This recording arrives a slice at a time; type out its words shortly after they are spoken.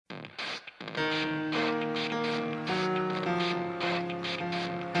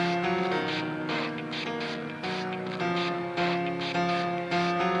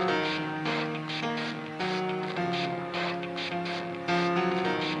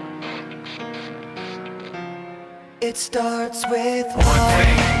It starts with one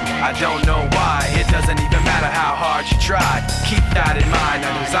thing, I don't know why. It doesn't even matter how hard you try. Keep that in mind. I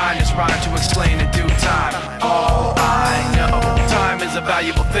designed this rhyme to explain in due time. All I know, time is a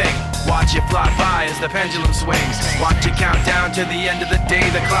valuable thing. Watch it fly by as the pendulum swings. Watch it count down to the end of the day.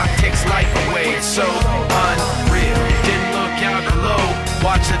 The clock takes life away. It's so unreal. Didn't look out below.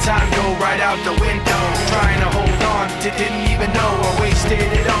 Watch the time go right out the window. Trying to hold on to didn't even know I wasted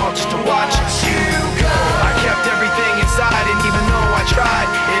it all just to watch you go. I kept everything inside, and even though I tried,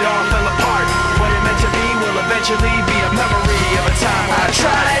 it all fell apart. What it meant to be will eventually be a memory of a time when I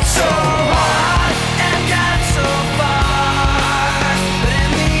tried so hard and got so far, but in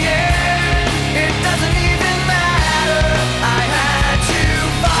the end, it doesn't even matter. I had to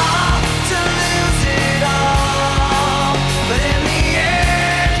fall to lose it all, but in the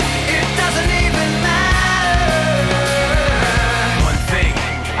end, it doesn't even matter. One thing,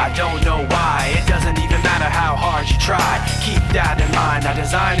 I don't know why. It doesn't even matter how hard you try. Keep that in mind. I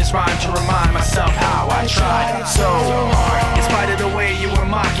designed this rhyme to remind myself how I tried so hard. In spite of the way you were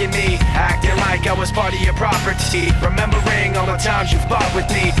mocking me, acting like I was part of your property, remembering all the times you fought with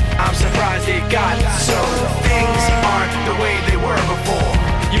me, I'm surprised it got so. Things aren't the way they were before.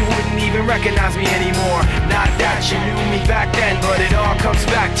 You wouldn't even recognize me anymore. Not that you knew me back then, but it all comes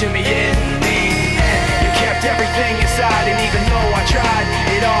back to me in the end. You kept everything inside, and even though I tried,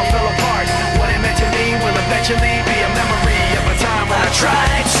 it all fell apart. What it meant to me will eventually be a memory of a time when I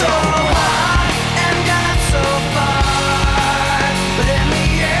tried so hard and got so far, but in the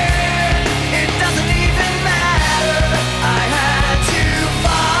end, it doesn't even matter. I had to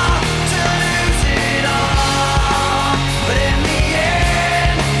fall to lose it all, but in the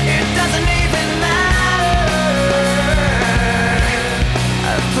end, it doesn't even matter.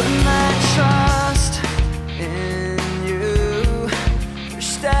 I've put my trust in you,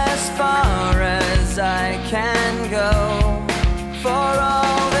 pushed as far as I can go. For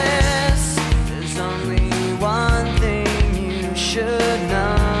all this, there's only one thing you should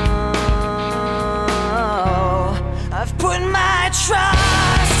know. I've put my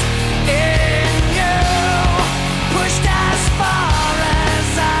trust in you, pushed as far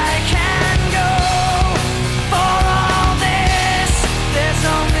as I can go. For all this, there's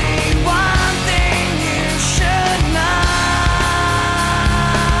only one thing you should know.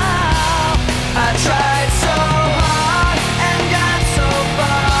 I tried so hard and got so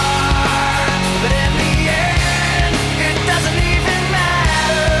far, but in the end, it doesn't even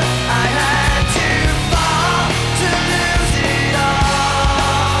matter. I had to fall to lose it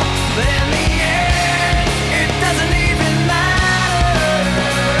all, but in the end, it doesn't even matter.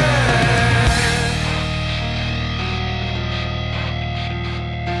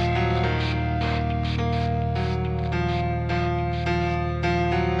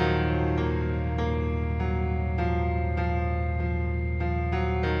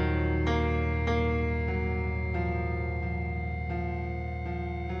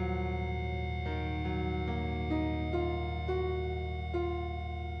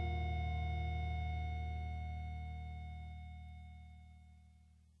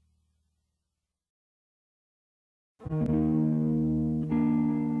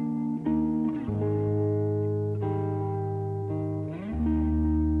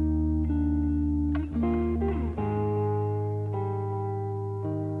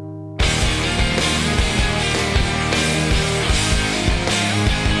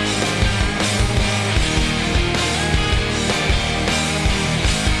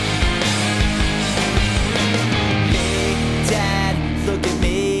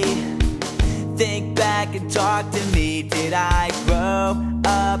 Talk to me, did I grow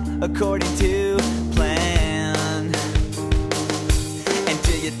up according to plan? And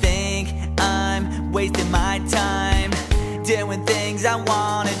do you think I'm wasting my time doing things I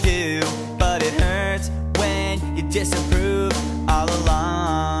wanna do? But it hurts when you disapprove all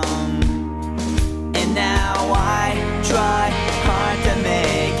along. And now I try hard to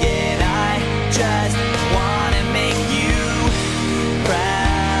make it. I just wanna make you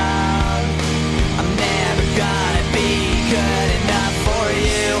proud. I'm never gonna be good enough for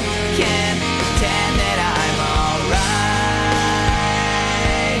you. Can't pretend that I'm alright.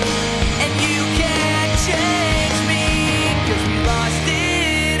 And you can't change me, 'cause we lost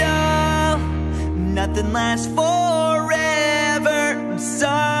it all. Nothing lasts forever. I'm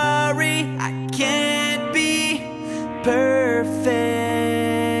sorry, I can't be perfect.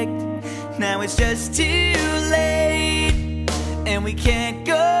 Now it's just too late, and we can't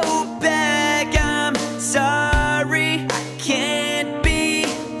go back. I'm sorry, I can't be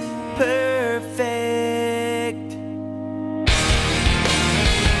perfect.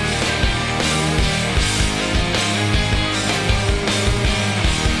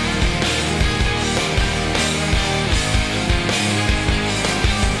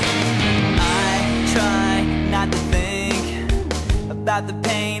 about the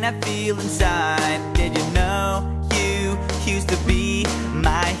pain I feel inside. Did you know you used to be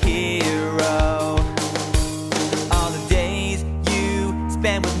my hero? All the days you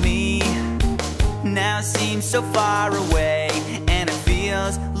spent with me now seem so far away, and it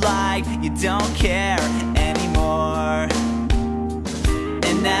feels like you don't care anymore.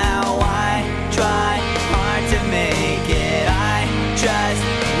 And now I try hard to make it, I just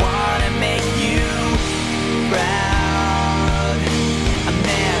wanna make you proud. I'm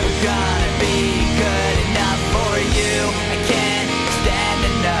never gonna be good enough for you. I can't stand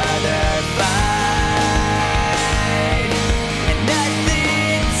another fight, and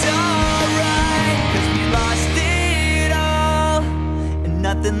nothing's alright, 'cause we lost it all, and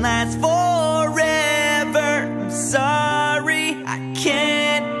nothing lasts forever. I'm sorry, I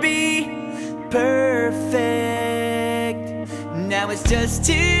can't be perfect. Now it's just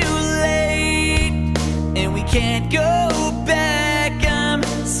too late, and we can't go back.